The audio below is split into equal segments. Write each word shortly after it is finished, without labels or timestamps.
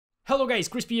Hello guys,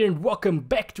 Crispy here and welcome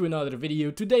back to another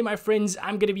video. Today my friends,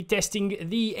 I'm gonna be testing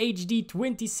the HD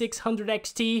 2600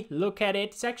 XT. Look at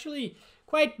it, it's actually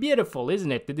quite beautiful,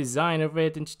 isn't it? The design of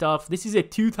it and stuff. This is a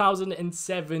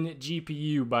 2007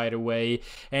 GPU, by the way,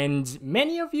 and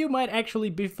many of you might actually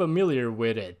be familiar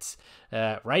with it.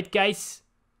 Right guys?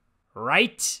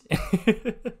 Right?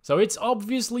 So it's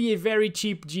obviously a very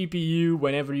cheap GPU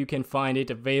whenever you can find it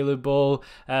available.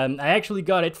 I actually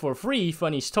got it for free.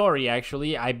 Funny story,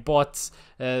 actually. I bought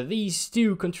these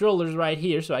two controllers right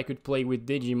here so I could play with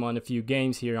Digimon a few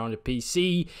games here on the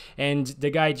PC, and the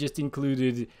guy just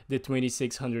included the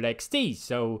 2600 XT.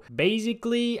 So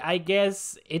basically, I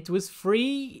guess it was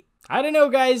free. I don't know,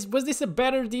 guys. Was this a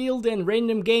better deal than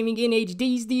Random Gaming in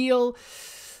HD's deal?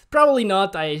 Probably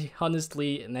not. I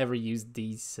honestly never used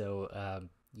these, so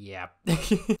yeah.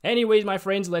 Anyways, my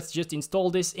friends, let's just install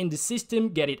this in the system,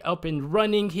 get it up and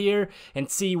running here,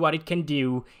 and see what it can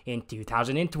do in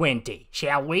 2020,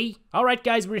 shall we? Alright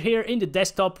guys, we're here in the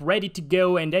desktop, ready to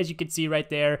go, and as you can see right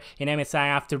there, in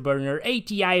MSI Afterburner,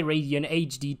 ATI Radeon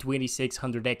HD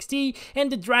 2600 XT,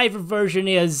 and the driver version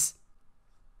is...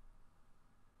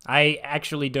 I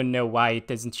actually don't know why it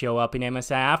doesn't show up in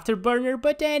MSI Afterburner,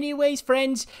 but anyways,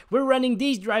 friends, we're running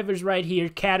these drivers right here,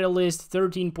 Catalyst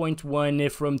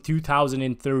 13.1 from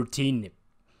 2013.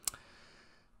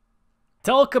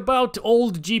 Talk about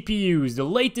old GPUs. The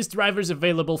latest drivers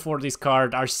available for this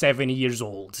card are 7 years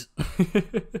old.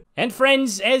 And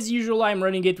friends, as usual, I'm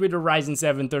running it with a Ryzen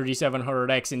 7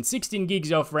 3700X and 16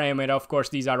 gigs of RAM, and of course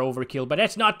these are overkill, but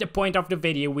that's not the point of the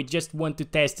video. We just want to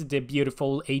test the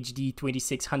beautiful HD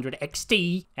 2600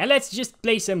 XT, and let's just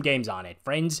play some games on it,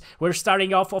 friends. We're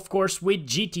starting off, of course, with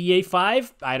GTA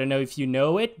 5. I don't know if you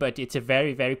know it, but it's a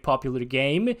very, very popular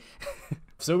game.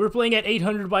 So we're playing at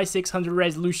 800 by 600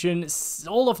 resolution.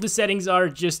 All of the settings are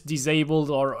just disabled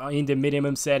or in the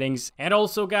minimum settings. And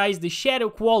also guys, the shadow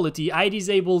quality, I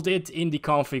disabled it in the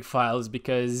config files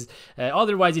because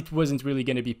otherwise it wasn't really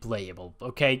gonna be playable,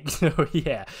 okay? So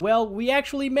yeah. Well, we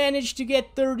actually managed to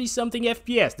get 30 something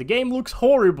FPS. The game looks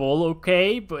horrible,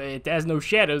 okay? But it has no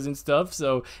shadows and stuff,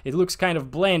 so it looks kind of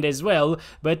bland as well.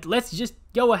 But let's just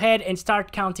go ahead and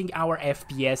start counting our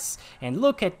FPS, and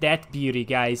look at that beauty,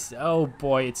 guys. Oh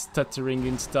boy, it's stuttering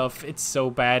and stuff. It's so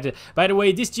bad. By the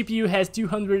way, this GPU has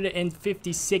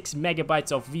 256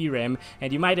 megabytes of VRAM,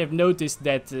 and you might have noticed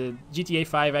that GTA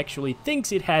 5 actually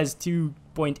thinks it has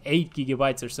 2.8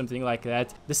 gigabytes or something like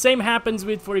that. The same happens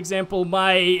with, for example,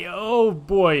 my, oh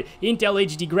boy, Intel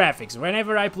HD graphics.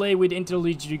 Whenever I play with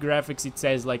Intel HD graphics, it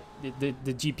says like the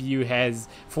GPU has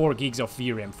 4 gigs of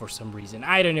VRAM for some reason.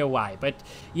 I don't know why, but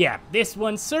yeah, this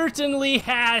one certainly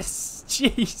has,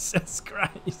 Jesus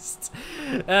Christ,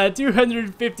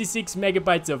 256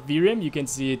 megabytes of VRAM. You can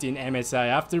see it in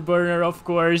MSI Afterburner, of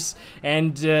course,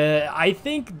 and I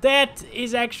think that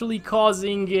is actually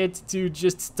causing it to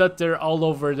just stutter all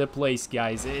over the place,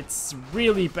 guys. It's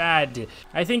really bad.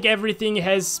 I think everything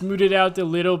has smoothed out a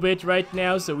little bit right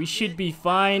now, so we should be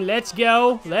fine. Let's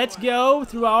go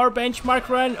through our benchmark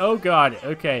run. Oh god,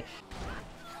 okay.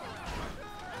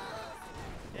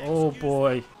 Oh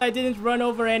boy. I didn't run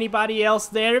over anybody else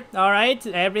there. Alright,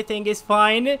 everything is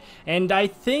fine. And I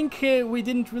think we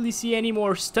didn't really see any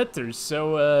more stutters.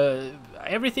 So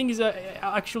everything is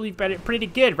actually pretty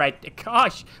good, right?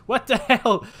 Gosh, what the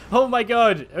hell? Oh my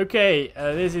god. Okay,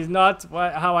 this is not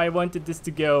how I wanted this to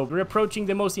go. We're approaching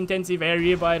the most intensive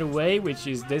area, by the way, which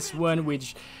is this one,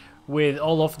 which... with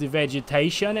all of the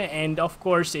vegetation, and of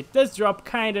course it does drop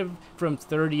kind of from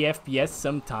 30 FPS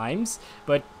sometimes,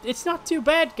 but it's not too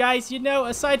bad, guys, you know,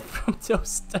 aside from those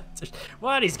stutters.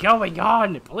 What is going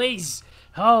on? Please,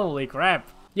 holy crap.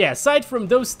 Yeah, aside from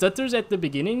those stutters at the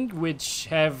beginning, which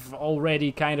have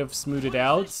already kind of smoothed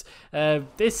out,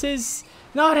 this is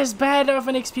not as bad of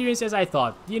an experience as I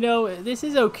thought. You know, this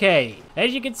is okay.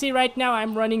 As you can see right now,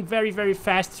 I'm running very, very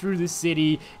fast through the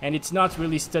city, and it's not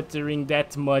really stuttering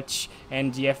that much,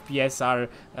 and the FPS are,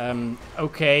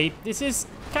 okay. This is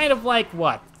kind of like,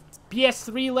 what?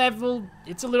 PS3 level?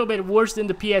 It's a little bit worse than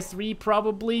the PS3,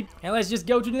 probably. And let's just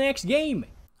go to the next game.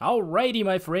 Alrighty,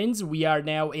 my friends, we are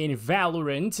now in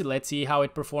Valorant. Let's see how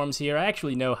it performs here. I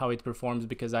actually know how it performs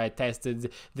because I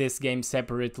tested this game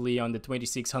separately on the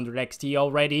 2600 XT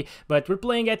already, but we're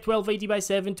playing at 1280 by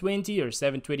 720 or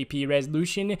 720p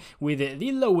resolution with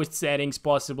the lowest settings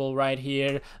possible right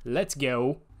here. Let's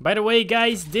go. By the way,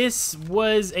 guys, this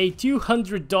was a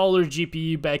 $200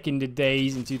 GPU back in the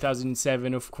days, in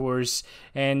 2007, of course,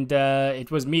 and it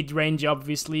was mid-range,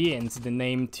 obviously, and the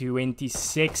name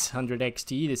 2600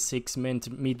 XT, the 6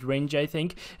 meant mid-range, I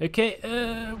think. Okay,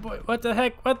 what the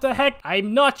heck?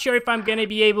 I'm not sure if I'm gonna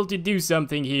be able to do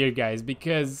something here, guys,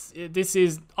 because this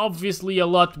is obviously a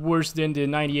lot worse than the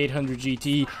 9800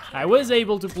 GT. I was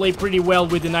able to play pretty well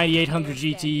with the 9800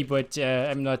 GT, but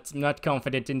I'm not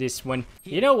confident in this one.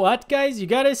 You know what, guys? You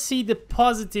gotta see the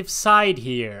positive side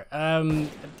here.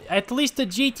 At least the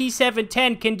GT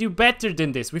 710 can do better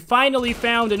than this. We finally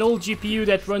found an old GPU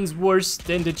that runs worse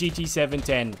than the GT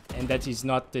 710, and that is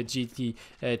not the GT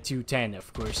 210,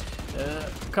 of course.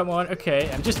 Come on, okay.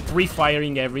 I'm just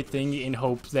pre-firing everything in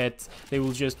hope that they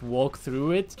will just walk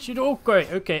through it.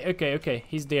 Okay.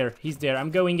 He's there.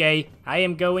 I'm going A. I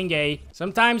am going A.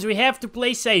 Sometimes we have to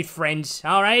play safe, friends.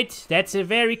 All right? That's a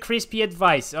very crispy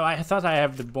advice. Oh, I thought I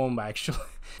have the bomb, actually.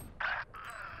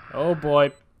 Oh,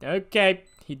 boy. Okay.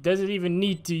 He doesn't even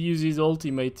need to use his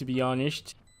ultimate, to be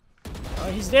honest.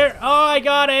 Oh, he's there. Oh, I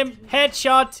got him.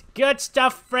 Headshot. Good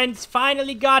stuff, friends.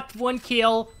 Finally got one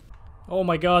kill. Oh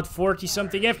my god,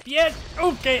 40-something FPS.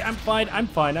 Okay, I'm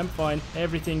fine.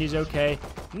 Everything is okay.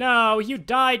 No, you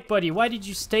died, buddy. Why did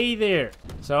you stay there?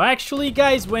 So actually,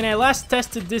 guys, when I last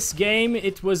tested this game,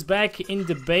 it was back in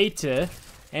the beta,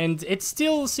 and it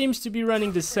still seems to be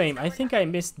running the same. I think I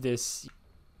missed this.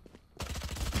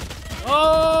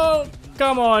 Oh,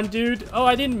 come on, dude. Oh,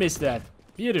 I didn't miss that.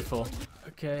 Beautiful.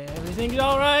 Okay, everything's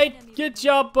alright. Good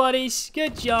job, buddies.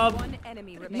 Good job.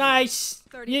 Nice.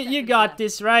 You got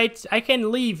this, right? I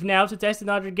can leave now to test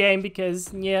another game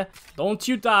because, yeah. Don't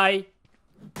you die.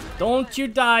 Don't you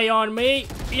die on me.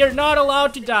 You're not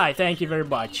allowed to die. Thank you very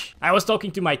much. I was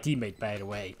talking to my teammate, by the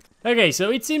way. Okay, so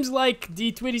it seems like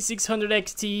the 2600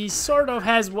 XT sort of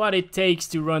has what it takes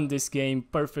to run this game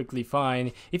perfectly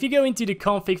fine. If you go into the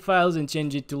config files and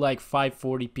change it to like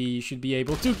 540p, you should be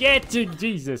able to get to,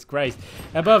 Jesus Christ,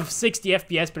 above 60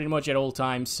 FPS pretty much at all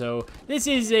times. So this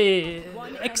is a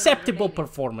acceptable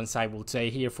performance, I would say,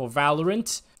 here for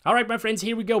Valorant. Alright, my friends,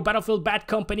 here we go. Battlefield Bad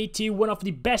Company 2, one of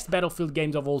the best Battlefield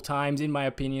games of all times, in my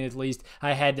opinion at least.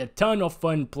 I had a ton of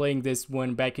fun playing this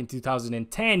one back in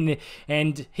 2010,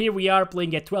 and here we are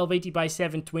playing at 1280 by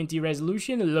 720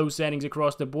 resolution, low settings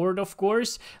across the board, of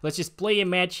course. Let's just play a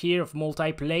match here of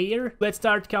multiplayer. Let's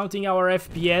start counting our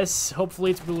FPS. Hopefully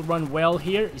it will run well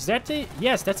here. Is that a...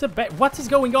 Yes, that's a... What is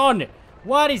going on?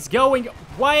 What is going...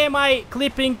 Why am I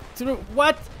clipping through...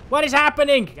 What? What is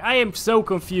happening? I am so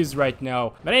confused right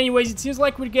now. But anyways, it seems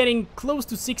like we're getting close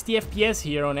to 60 FPS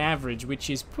here on average, which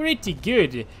is pretty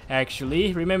good,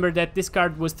 actually. Remember that this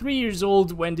card was 3 years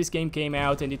old when this game came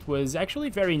out, and it was actually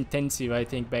very intensive, I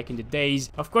think, back in the days.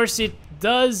 Of course, it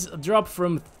does drop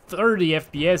from 30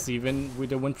 FPS even,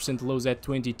 with a 1% lows at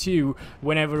 22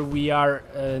 whenever we are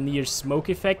near smoke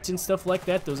effects and stuff like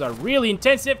that. Those are really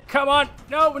intensive. Come on.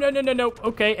 No.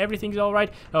 Okay, everything's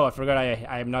alright. Oh, I forgot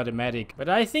I am not a medic. But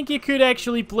I think you could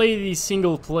actually play the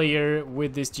single player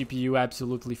with this GPU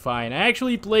absolutely fine. I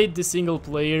actually played the single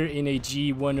player in a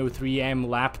G103M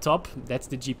laptop. That's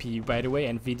the GPU, by the way,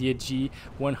 NVIDIA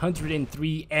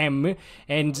G103M.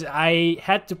 And I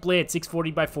had to play at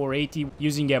 640 by 480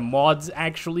 using a mod,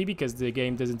 actually, because the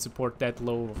game doesn't support that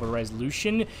low of a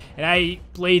resolution, and I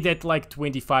played at like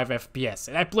 25 FPS,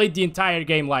 and I played the entire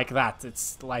game like that.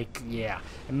 It's like, yeah,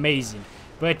 amazing,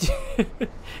 but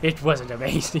it wasn't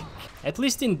amazing. At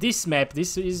least in this map,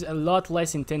 this is a lot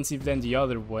less intensive than the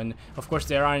other one. Of course,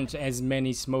 there aren't as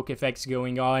many smoke effects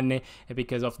going on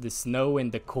because of the snow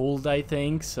and the cold, I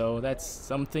think, so that's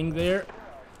something there.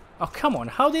 Oh, come on,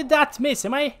 how did that miss?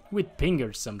 Am I with ping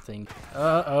or something?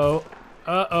 Uh-oh.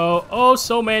 Oh,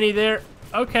 so many there.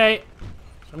 Okay,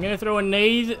 so I'm gonna throw a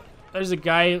nade. There's a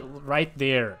guy right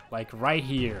there, like right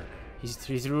here. He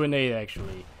threw a nade,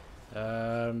 actually.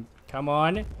 Come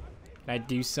on. Can I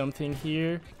do something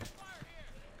here?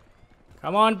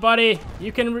 Come on, buddy.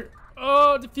 You can...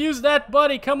 Oh, defuse that,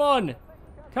 buddy. Come on.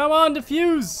 Come on,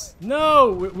 defuse.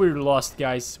 No, we're lost,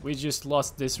 guys. We just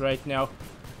lost this right now.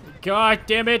 God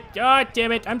damn it. God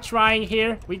damn it. I'm trying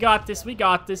here. We got this. We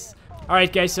got this.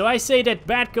 Alright, guys, so I say that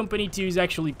Bad Company 2 is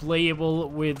actually playable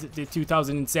with the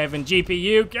 2007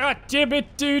 GPU. God damn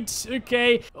it, dude.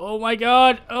 Okay. Oh my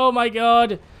god. Oh my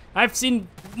god. I've seen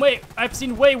way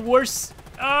worse.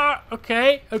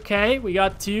 Okay. We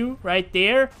got 2 right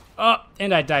there. Oh,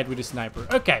 and I died with a sniper.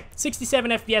 Okay.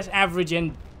 67 FPS average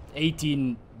and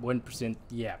 1%.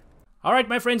 Yeah. Alright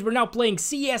my friends, we're now playing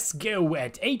CSGO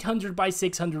at 800 by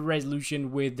 600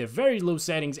 resolution with the very low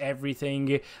settings,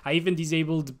 everything. I even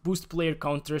disabled boost player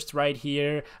contrast right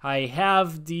here. I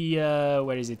have the,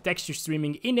 texture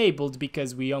streaming enabled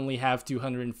because we only have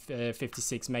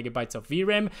 256 megabytes of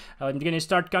VRAM. I'm gonna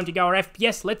start counting our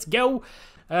FPS, let's go!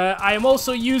 I am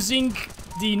also using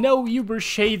the no Uber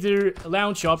shader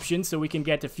launch option so we can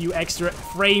get a few extra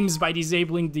frames by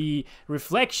disabling the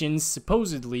reflections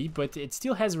supposedly, but it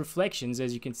still has reflections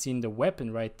as you can see in the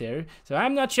weapon right there. So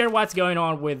I'm not sure what's going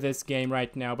on with this game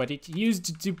right now, but it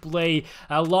used to play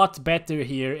a lot better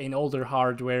here in older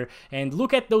hardware. And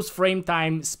look at those frame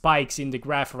time spikes in the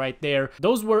graph right there.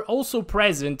 Those were also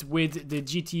present with the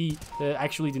GT,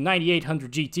 actually the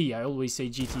 9800 GT. I always say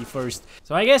GT first.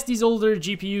 So I guess these older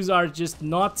GPUs are just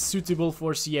not suitable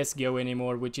for CSGO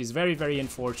anymore, which is very, very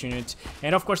unfortunate.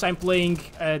 And of course I'm playing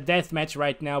a deathmatch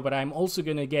right now, but I'm also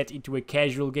gonna get into a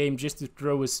casual game just to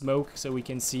throw a smoke so we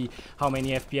can see how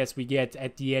many FPS we get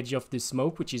at the edge of the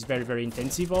smoke, which is very, very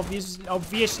intensive,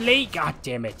 obviously. God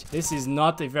damn it. This is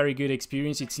not a very good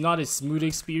experience. It's not a smooth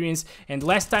experience. And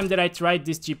last time that I tried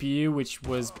this GPU, which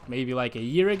was maybe like a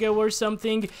year ago or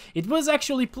something, it was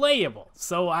actually playable.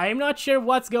 So I'm not sure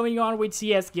what's going on with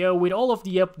CSGO. With all of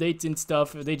the updates and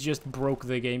stuff, they just broke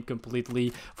the game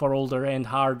completely for older end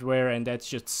hardware, and that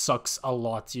just sucks a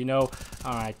lot, you know?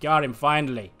 Alright, got him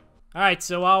finally. Alright,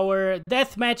 so our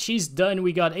deathmatch is done.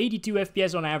 We got 82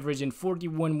 FPS on average and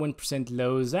 41%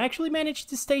 lows. I actually managed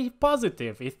to stay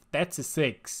positive, if that's a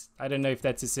 6. I don't know if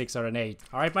that's a 6 or an 8.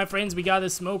 Alright, my friends, we got a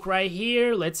smoke right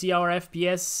here. Let's see our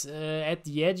FPS at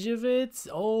the edge of it.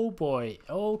 Oh boy.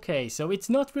 Okay, so it's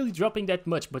not really dropping that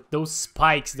much, but those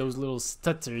spikes, those little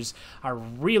stutters are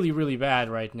really, really bad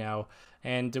right now.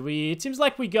 And it seems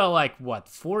like we got like, what,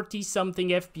 40 something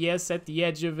FPS at the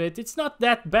edge of it. It's not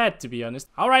that bad, to be honest.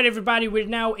 Alright everybody, we're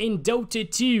now in Dota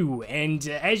 2. And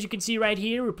as you can see right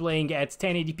here, we're playing at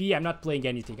 1080p. I'm not playing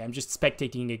anything, I'm just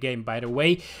spectating a game, by the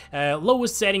way.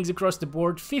 Lowest settings across the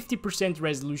board, 50%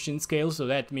 resolution scale. So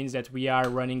that means that we are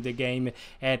running the game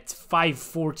at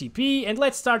 540p. And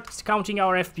let's start counting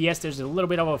our FPS. There's a little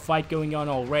bit of a fight going on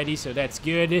already, so that's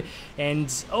good.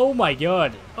 And oh my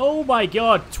god,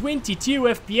 22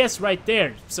 FPS right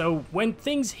there. So when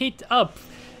things heat up,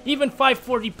 even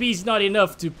 540p is not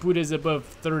enough to put us above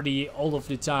 30 all of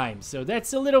the time. So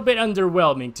that's a little bit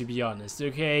underwhelming, to be honest,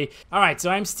 okay? Alright, so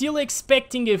I'm still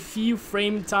expecting a few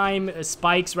frame time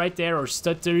spikes right there, or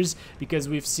stutters, because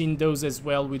we've seen those as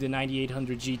well with the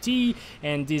 9800 GT,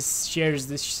 and this shares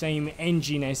the same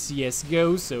engine as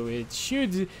CSGO, so it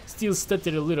should still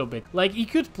stutter a little bit. Like, it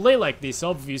could play like this,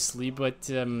 obviously, but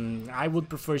I would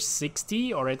prefer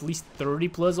 60 or at least 30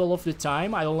 plus all of the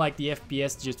time. I don't like the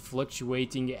FPS just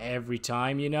fluctuating every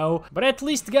time, you know, but at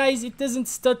least, guys, it doesn't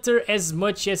stutter as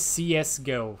much as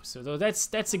CSGO, so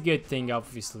that's a good thing,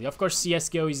 obviously. Of course,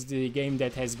 CSGO is the game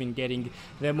that has been getting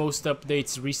the most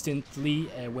updates recently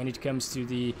when it comes to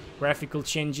the graphical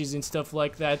changes and stuff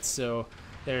like that, so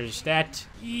there's that.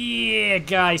 Yeah,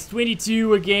 guys,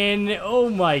 22 again. Oh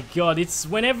my god, it's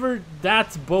whenever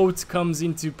that boat comes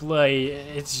into play,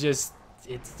 it's just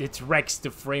it wrecks the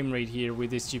frame rate here with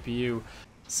this GPU.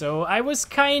 So I was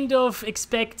kind of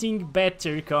expecting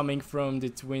better coming from the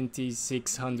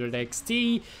 2600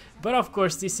 XT, but of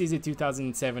course this is a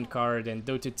 2007 card and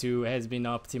Dota 2 has been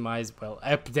optimized, well,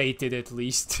 updated at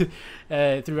least,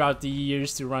 throughout the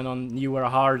years to run on newer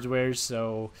hardware,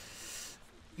 so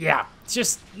yeah,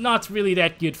 just not really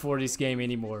that good for this game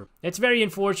anymore. That's very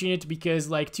unfortunate because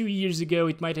like 2 years ago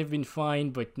it might have been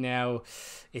fine, but now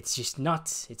it's just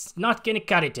not gonna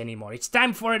cut it anymore. It's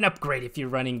time for an upgrade if you're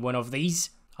running one of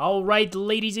these. Alright,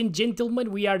 ladies and gentlemen,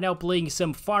 we are now playing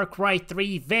some Far Cry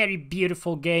 3, very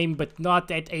beautiful game, but not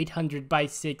at 800 by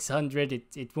 600,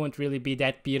 it won't really be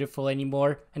that beautiful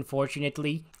anymore,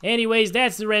 unfortunately. Anyways,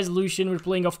 that's the resolution. We're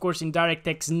playing, of course, in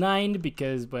DirectX 9,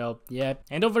 because, well, yeah.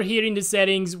 And over here in the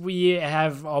settings, we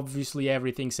have, obviously,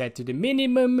 everything set to the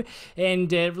minimum,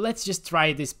 and let's just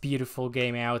try this beautiful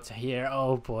game out here.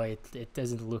 Oh boy, it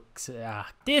doesn't look...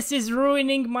 This is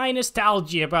ruining my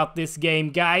nostalgia about this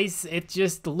game, guys. It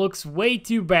just looks way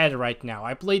too bad right now.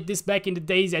 I played this back in the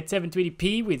days at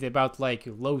 720p with about like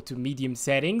low to medium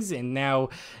settings, and now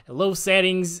low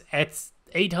settings at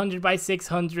 800 by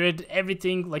 600,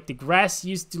 everything, like the grass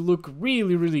used to look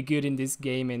really, really good in this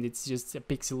game, and it's just a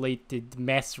pixelated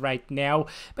mess right now.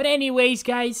 But anyways,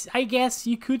 guys, I guess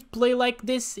you could play like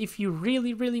this if you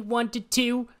really, really wanted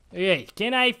to. Okay,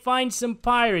 can I find some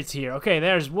pirates here? Okay,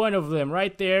 there's one of them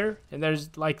right there, and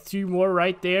there's like 2 more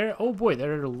right there. Oh boy,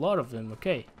 there are a lot of them.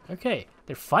 Okay,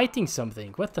 they're fighting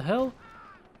something. What the hell?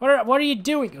 What are you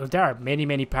doing? Oh, there are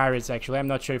many pirates, actually. I'm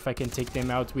not sure if I can take them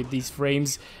out with these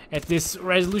frames at this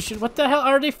resolution. What the hell?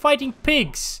 Are they fighting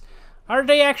pigs? Are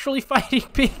they actually fighting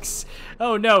pigs?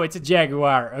 Oh no, it's a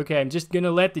jaguar. Okay, I'm just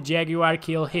gonna let the jaguar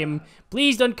kill him.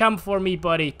 Please don't come for me,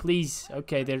 buddy. Please.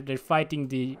 Okay, they're fighting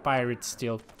the pirates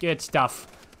still. Good stuff.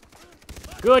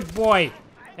 Good boy.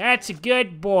 That's a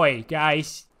good boy,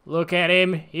 guys. Look at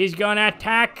him. He's gonna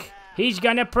attack. He's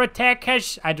gonna protect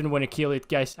us. I don't want to kill it,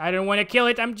 guys. I don't want to kill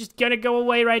it. I'm just gonna go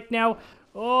away right now.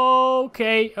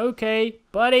 Okay, okay.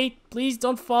 Buddy, please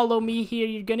don't follow me here.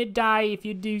 You're gonna die if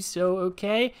you do so,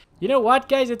 okay? You know what,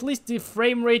 guys? At least the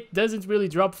frame rate doesn't really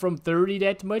drop from 30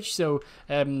 that much, so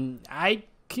I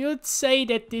could say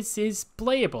that this is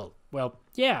playable. Well,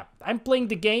 yeah, I'm playing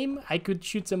the game. I could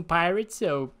shoot some pirates,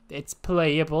 so it's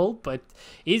playable, but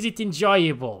is it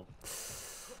enjoyable?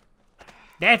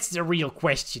 That's the real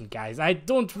question, guys. I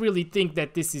don't really think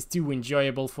that this is too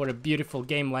enjoyable for a beautiful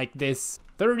game like this.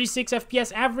 36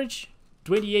 FPS average,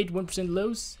 28 1%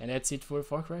 lows, and that's it for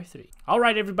Far Cry 3.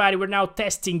 Alright everybody, we're now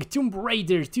testing Tomb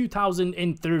Raider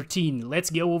 2013. Let's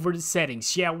go over the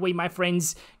settings, shall we, my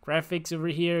friends? Graphics over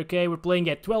here, okay, we're playing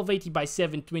at 1280 by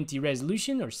 720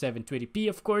 resolution, or 720p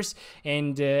of course,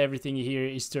 and everything here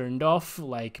is turned off,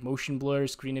 like motion blur,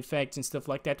 screen effects and stuff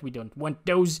like that. We don't want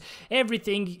those.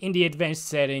 Everything in the advanced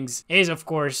settings is of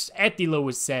course at the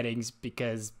lowest settings,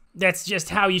 because that's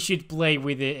just how you should play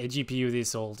with a GPU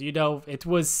this old. You know, it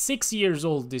was 6 years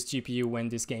old, this GPU, when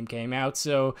this game came out.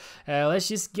 So let's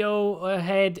just go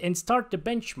ahead and start the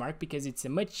benchmark, because it's a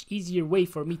much easier way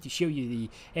for me to show you the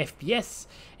FPS.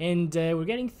 And we're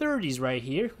getting 30s right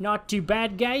here. Not too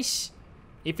bad, guys.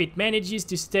 If it manages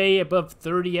to stay above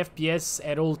 30 FPS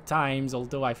at all times,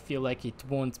 although I feel like it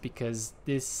won't, because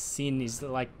this scene is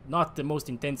like not the most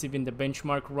intensive in the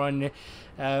benchmark run.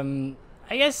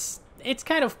 I guess it's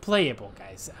kind of playable,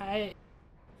 guys.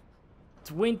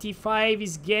 25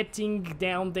 is getting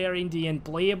down there in the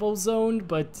unplayable zone,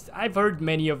 but I've heard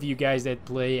many of you guys that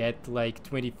play at like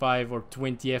 25 or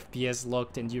 20 FPS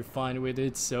locked and you're fine with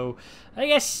it, so I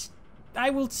guess I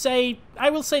will say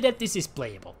that this is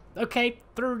playable. Okay,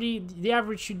 30, the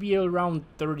average should be around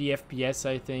 30 FPS,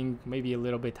 I think, maybe a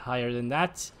little bit higher than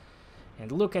that.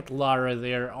 And look at Lara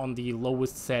there on the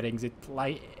lowest settings. It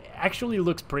actually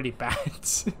looks pretty bad.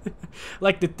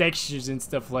 Like the textures and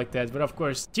stuff like that. But of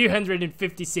course,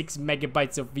 256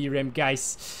 megabytes of VRAM,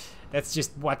 guys. That's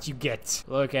just what you get.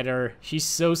 Look at her. She's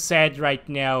so sad right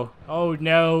now. Oh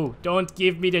no, don't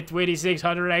give me the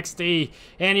 2600 XT.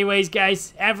 Anyways,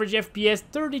 guys, average FPS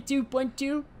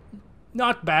 32.2.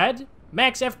 Not bad.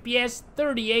 Max FPS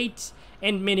 38.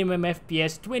 And minimum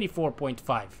FPS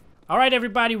 24.5. Alright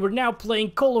everybody, we're now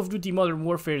playing Call of Duty Modern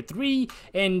Warfare 3,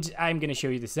 and I'm gonna show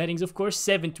you the settings, of course.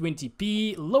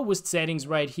 720p, lowest settings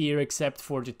right here, except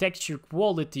for the texture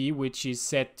quality, which is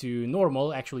set to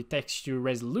normal, actually texture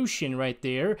resolution right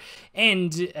there,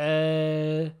 and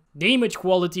the image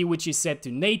quality, which is set to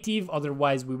native,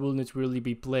 otherwise we will not really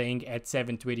be playing at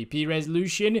 720p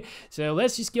resolution. So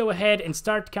let's just go ahead and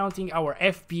start counting our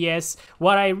FPS.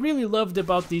 What I really loved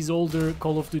about these older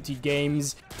Call of Duty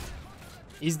games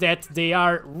is that they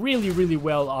are really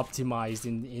well optimized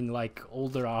in like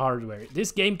older hardware.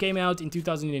 This game came out in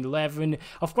 2011.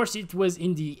 Of course, it was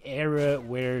in the era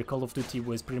where Call of Duty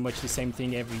was pretty much the same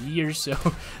thing every year, so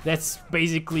that's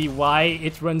basically why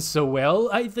it runs so well,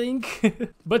 I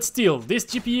think. But still, this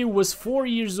GPU was 4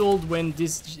 years old when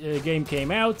this game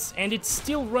came out, and it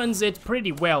still runs it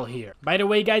pretty well here. By the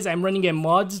way, guys, I'm running a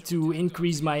mod to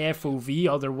increase my FOV,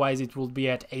 otherwise it will be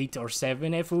at 8 or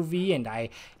 7 FOV, and I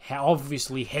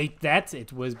obviously hate that.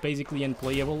 It was basically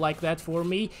unplayable like that for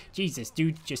me. Jesus,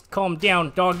 dude, just calm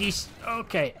down, doggies.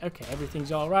 Okay,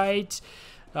 everything's alright.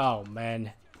 Oh,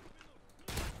 man.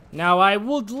 Now, I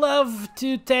would love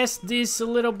to test this a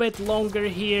little bit longer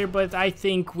here, but I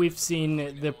think we've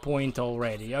seen the point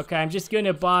already. Okay, I'm just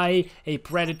gonna buy a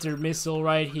Predator missile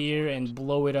right here and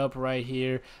blow it up right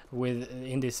here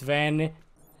in this van.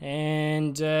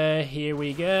 And here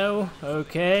we go.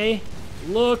 Okay,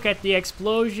 look at the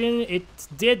explosion. It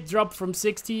did drop from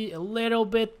 60 a little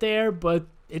bit there, but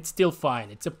it's still fine.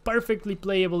 It's a perfectly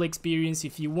playable experience.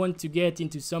 If you want to get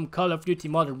into some Call of Duty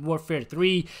Modern Warfare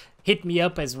 3, hit me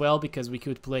up as well, because we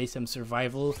could play some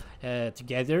survival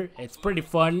together. It's pretty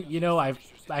fun. You know, I've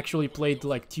actually played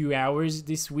like 2 hours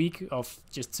this week of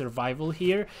just survival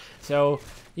here. So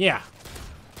yeah,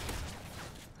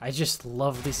 I just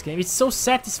love this game. It's so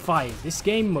satisfying, this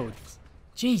game mode.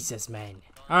 Jesus, man.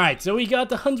 Alright, so we got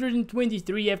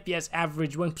 123 FPS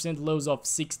average, 1% lows of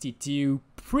 62.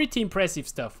 pretty impressive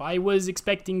stuff. I was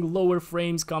expecting lower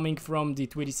frames coming from the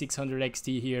 2600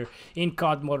 XT here in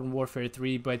COD Modern Warfare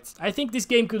 3, but I think this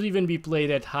game could even be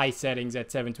played at high settings at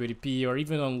 720p or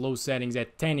even on low settings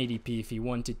at 1080p if you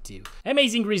wanted to.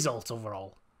 Amazing results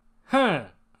overall.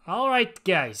 Alright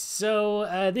guys,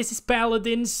 so this is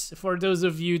Paladins. For those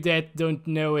of you that don't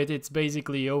know it, it's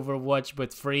basically Overwatch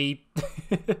but free.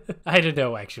 I don't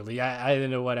know actually, I don't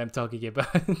know what I'm talking about.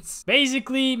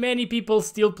 Basically, many people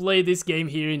still play this game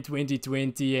here in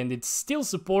 2020 and it's still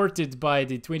supported by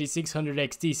the 2600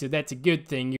 XT, so that's a good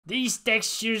thing. These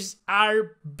textures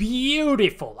are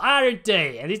beautiful, aren't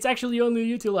they? And it's actually only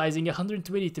utilizing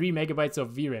 123 megabytes of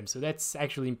VRAM, so that's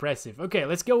actually impressive. Okay,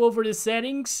 let's go over the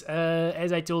settings.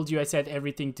 As I told you, I set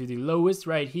everything to the lowest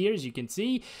right here, as you can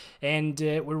see, and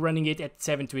we're running it at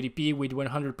 720p with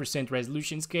 100%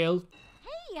 resolution scale.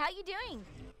 Hey, how you doing?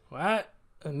 What?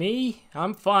 Me?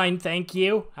 I'm fine, thank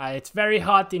you. It's very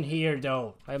hot in here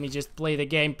though. Let me just play the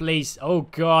game, please. Oh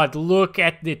god, look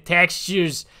at the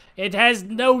textures. It has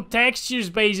no textures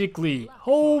basically.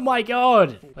 Oh my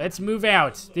god. Let's move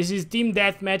out. This is Team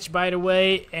Deathmatch, by the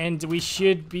way, and we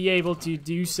should be able to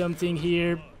do something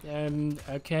here.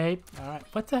 Okay. Alright.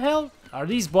 What the hell? Are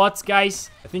these bots,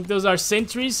 guys? I think those are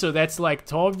sentries, so that's like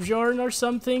Torbjorn or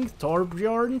something.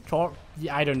 Torbjorn?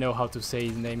 I don't know how to say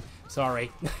his name.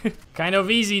 Sorry. Kind of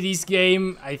easy, this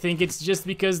game. I think it's just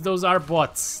because those are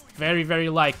bots. Very, very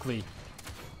likely.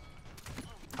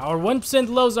 Our 1%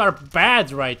 lows are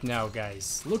bad right now,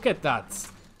 guys. Look at that.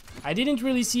 I didn't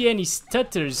really see any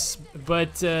stutters,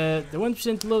 but the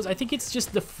 1% lows, I think it's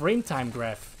just the frame time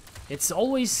graph. It's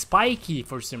always spiky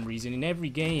for some reason in every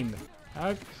game.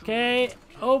 Okay.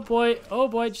 Oh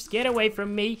boy, just get away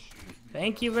from me.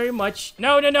 Thank you very much.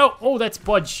 No, no, no. Oh, that's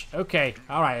Pudge. Okay.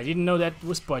 Alright, I didn't know that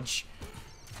was Pudge.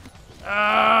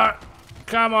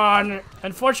 Come on.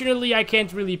 Unfortunately, I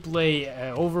can't really play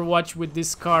Overwatch with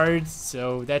this card,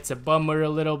 so that's a bummer a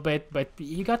little bit. But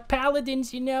you got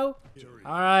Paladins, you know?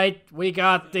 Alright, we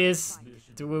got this.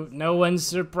 To no one's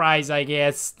surprise, I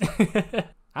guess.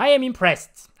 I am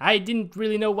impressed. I didn't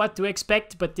really know what to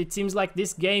expect, but it seems like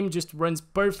this game just runs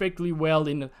perfectly well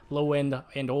in low-end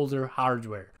and older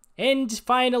hardware. And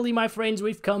finally, my friends,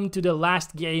 we've come to the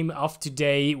last game of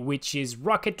today, which is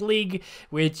Rocket League,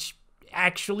 which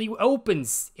actually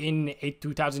opens in a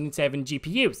 2007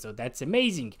 GPU, so that's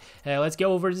amazing. Let's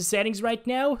go over the settings right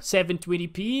now.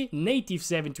 720p, native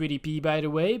 720p by the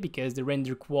way, because the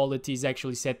render quality is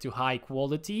actually set to high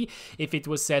quality. If it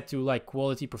was set to like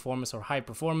quality performance or high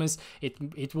performance,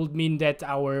 it would mean that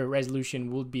our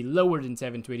resolution would be lower than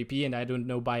 720p, and I don't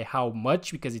know by how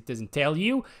much because it doesn't tell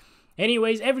you.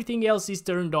 Anyways, everything else is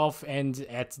turned off and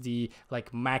at the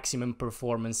like maximum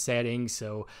performance settings,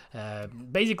 so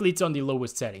basically it's on the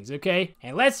lowest settings, okay?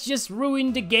 And let's just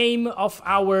ruin the game of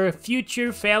our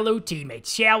future fellow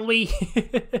teammates, shall we?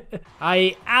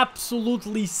 I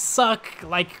absolutely suck,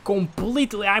 like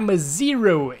completely. I'm a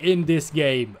 0 in this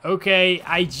game, okay?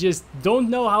 I just don't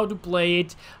know how to play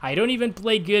it. I don't even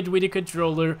play good with a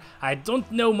controller. I don't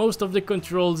know most of the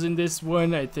controls in this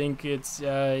one. I think it's,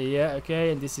 yeah,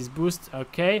 okay, and this is boost.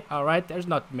 Okay, all right, there's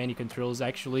not many controls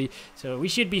actually, so we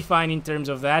should be fine in terms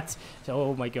of that. So,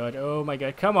 oh my god,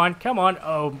 come on,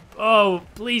 oh,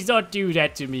 please don't do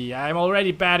that to me. I'm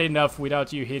already bad enough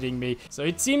without you hitting me. So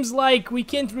it seems like we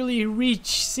can't really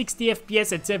reach 60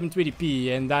 FPS at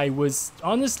 720p, and I was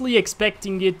honestly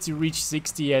expecting it to reach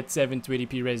 60 at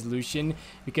 720p resolution,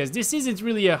 because this isn't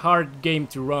really a hard game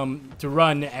to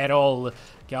run at all.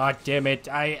 God damn it,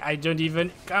 I don't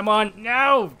even, come on,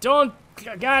 no, don't.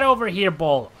 Got over here,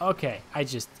 ball. Okay, I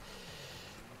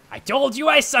told you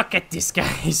I suck at this,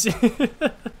 guys.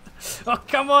 Oh,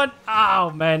 come on. Oh,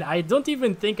 man, I don't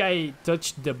even think I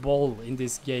touched the ball in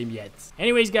this game yet.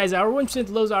 Anyways, guys, our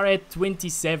 1% lows are at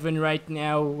 27 right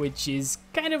now, which is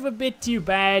kind of a bit too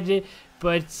bad.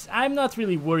 But I'm not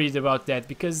really worried about that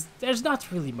because there's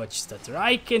not really much stutter.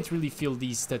 I can't really feel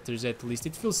these stutters, at least.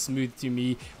 It feels smooth to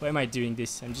me. Why am I doing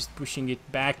this? I'm just pushing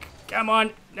it back. Come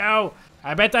on. No.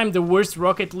 I bet I'm the worst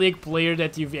Rocket League player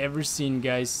that you've ever seen,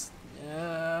 guys.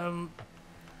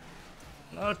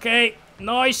 Okay.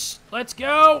 Nice. Let's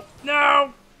go.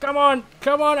 No. Come on.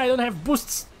 Come on. I don't have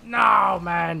boosts. No,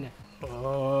 man.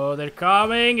 Oh, they're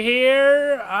coming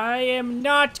here. I am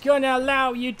not gonna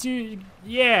allow you to...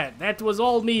 Yeah, that was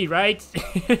all me, right?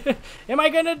 Am I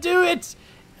gonna do it?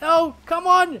 Oh, come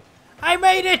on. I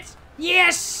made it.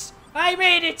 Yes, I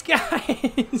made it,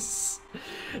 guys.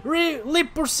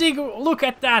 Look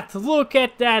at that. Look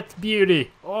at that beauty.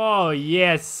 Oh,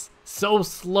 yes. So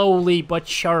slowly but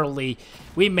surely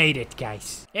We made it,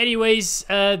 guys. Anyways,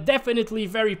 definitely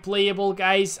very playable,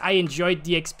 guys. I enjoyed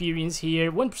the experience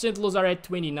here. 1% lows are at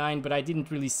 29, but I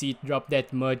didn't really see it drop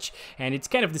that much. And it's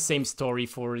kind of the same story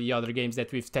for the other games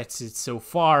that we've tested so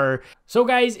far. So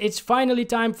guys, it's finally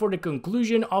time for the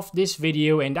conclusion of this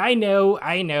video. And I know,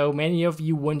 many of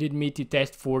you wanted me to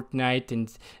test Fortnite,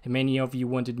 and many of you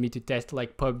wanted me to test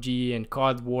like PUBG and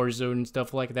COD Warzone and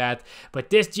stuff like that. But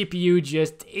this GPU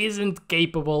just isn't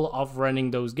capable of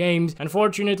running those games.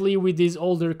 Unfortunately, with these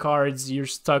older cards, you're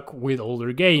stuck with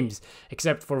older games,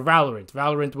 except for Valorant.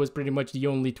 Valorant was pretty much the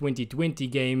only 2020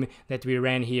 game that we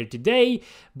ran here today,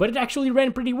 but it actually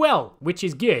ran pretty well, which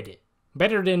is good.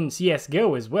 Better than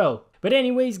CSGO as well. But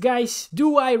anyways, guys,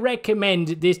 do I recommend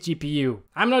this GPU?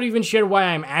 I'm not even sure why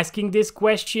I'm asking this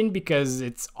question, because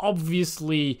it's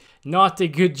obviously not a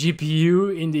good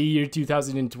GPU in the year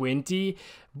 2020.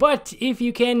 But if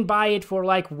you can buy it for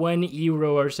like €1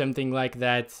 or something like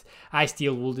that, I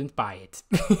still wouldn't buy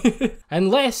it.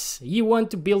 Unless you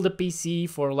want to build a PC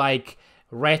for like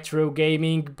retro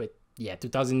gaming, but yeah,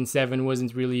 2007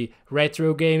 wasn't really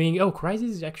retro gaming. Oh, Crysis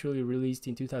is actually released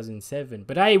in 2007.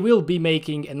 But I will be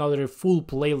making another full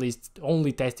playlist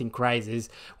only testing Crysis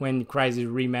when Crysis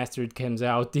Remastered comes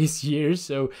out this year.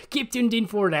 So keep tuned in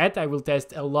for that. I will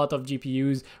test a lot of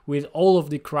GPUs with all of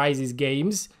the Crysis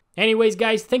games. Anyways,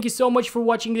 guys, thank you so much for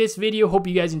watching this video. Hope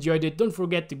you guys enjoyed it. Don't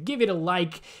forget to give it a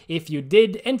like if you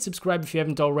did, and subscribe if you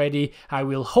haven't already. I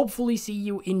will hopefully see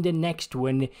you in the next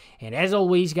one. And as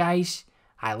always, guys,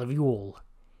 I love you all.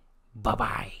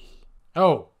 Bye-bye.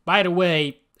 Oh, by the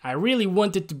way, I really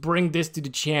wanted to bring this to the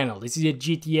channel. This is a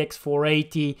GTX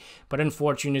 480, but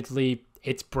unfortunately,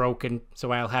 it's broken,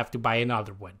 so I'll have to buy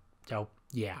another one. So,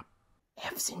 yeah.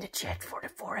 F's in the chat for the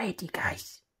 480,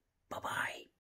 guys. Bye-bye.